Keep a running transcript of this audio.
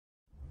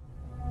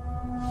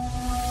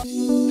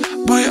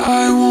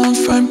I won't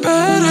find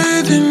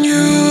better than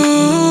you.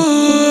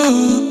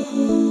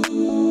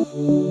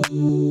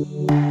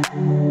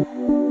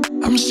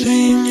 I'm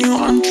seeing you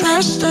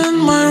undressed in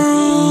my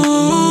room.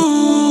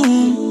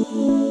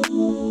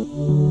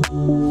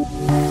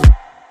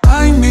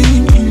 I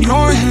mean, in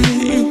your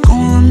head, you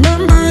gon'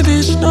 remember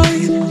this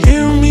night.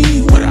 Hear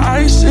me, what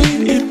I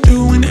say, you're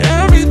doing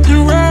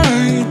everything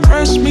right.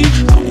 Trust me,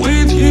 I'm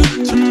with you.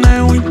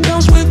 Tonight we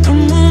dance with the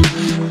moon.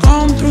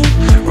 Come through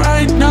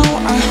right now,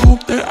 I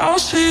hope that I'll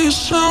see you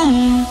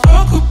soon.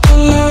 Talk about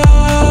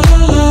love.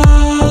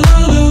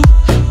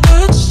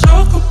 Let's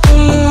talk about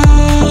love.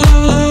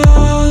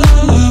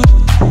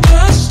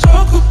 Let's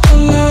talk about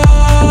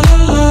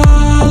love.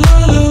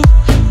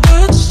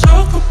 Let's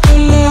talk about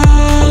love.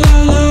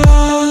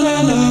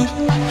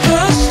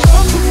 Let's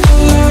talk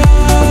about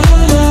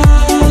love.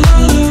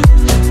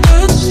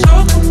 Let's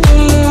talk about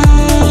love.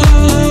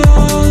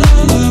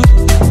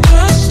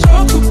 Let's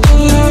talk about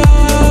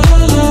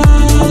love.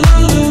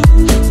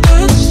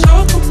 Let's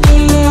talk about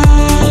love.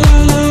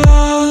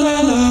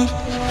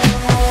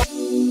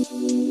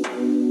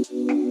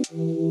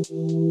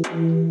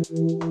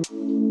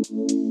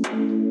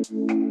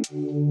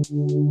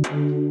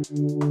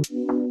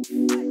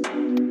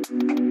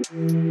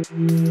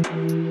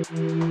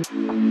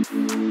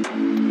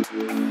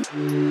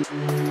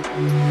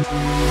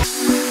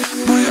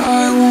 Boy,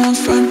 I won't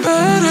find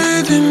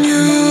better than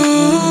you.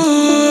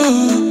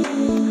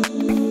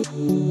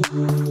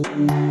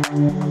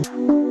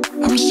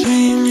 I'm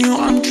seeing you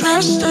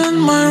undressed in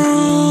my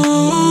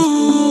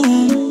room.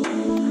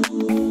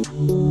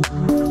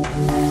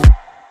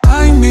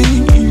 I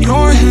mean, in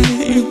your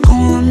head, you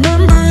gon'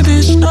 remember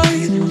this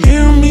night.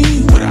 Hear me,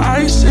 what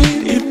I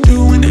say, you're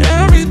doing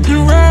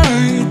everything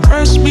right.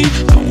 Trust me,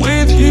 I'm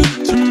with you.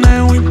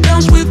 Tonight we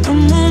dance with the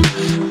moon.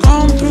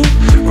 Come through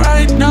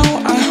right now,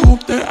 I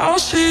hope that I'll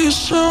see you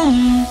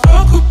soon.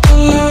 Talk about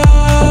love.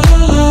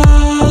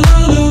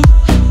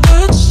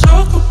 Let's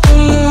talk about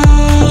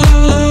love.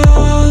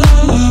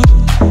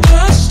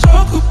 Let's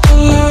talk about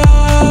love.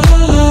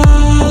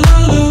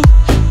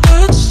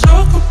 Let's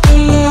talk about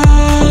love.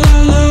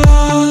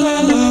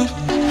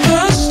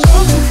 Let's talk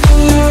about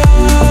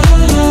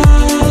love.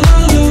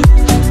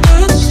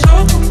 Let's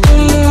talk about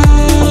love.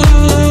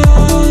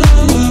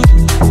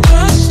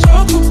 Let's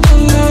talk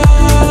about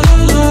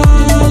love.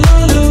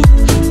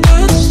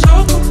 Let's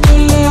talk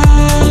about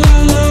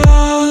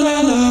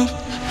love.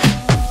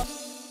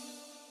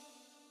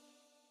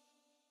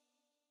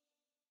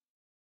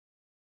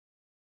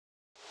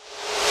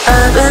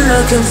 I've been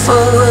looking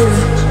for you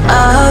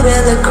out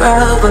in the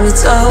crowd, but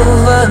it's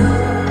over.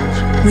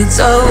 It's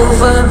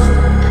over.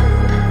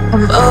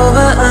 I'm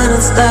over and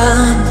it's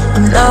done.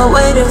 I'm not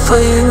waiting for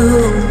you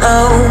no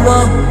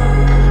more.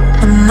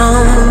 No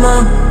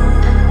more.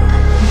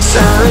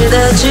 Sorry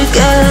that you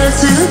get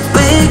to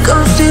be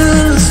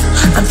confused.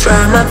 I'm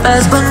trying my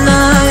best, but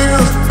now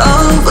you've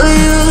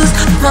overused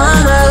my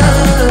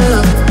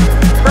love.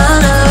 My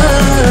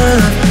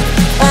love.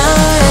 I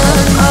am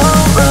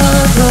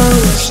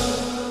overdosed.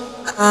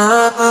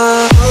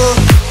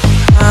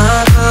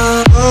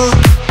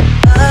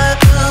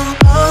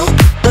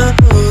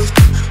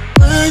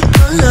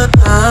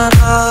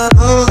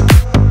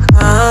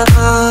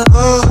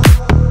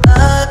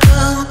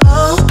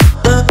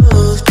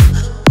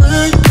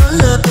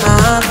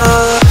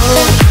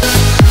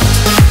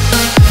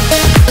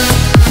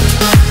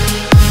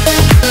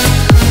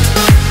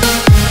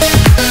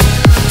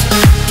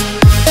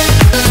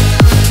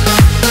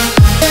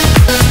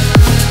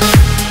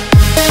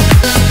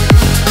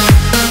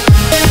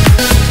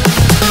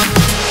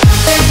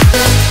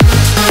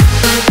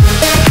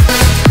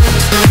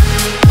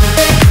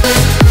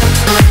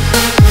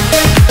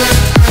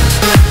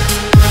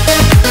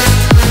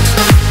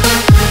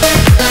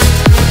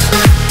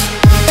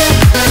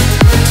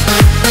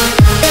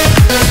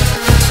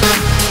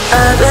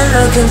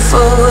 Looking for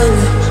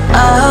you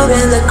out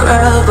in the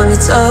crowd, but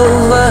it's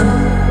over.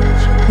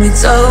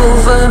 It's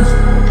over.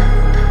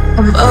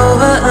 I'm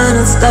over and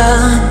it's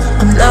done.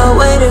 I'm not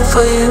waiting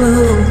for you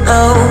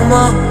no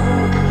more.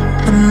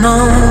 No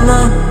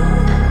more.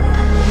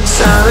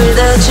 Sorry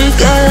that you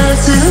get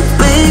to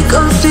be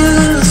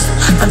confused.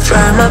 I'm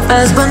trying my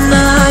best, but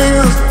now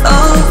you've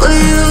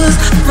overused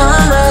my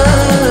love.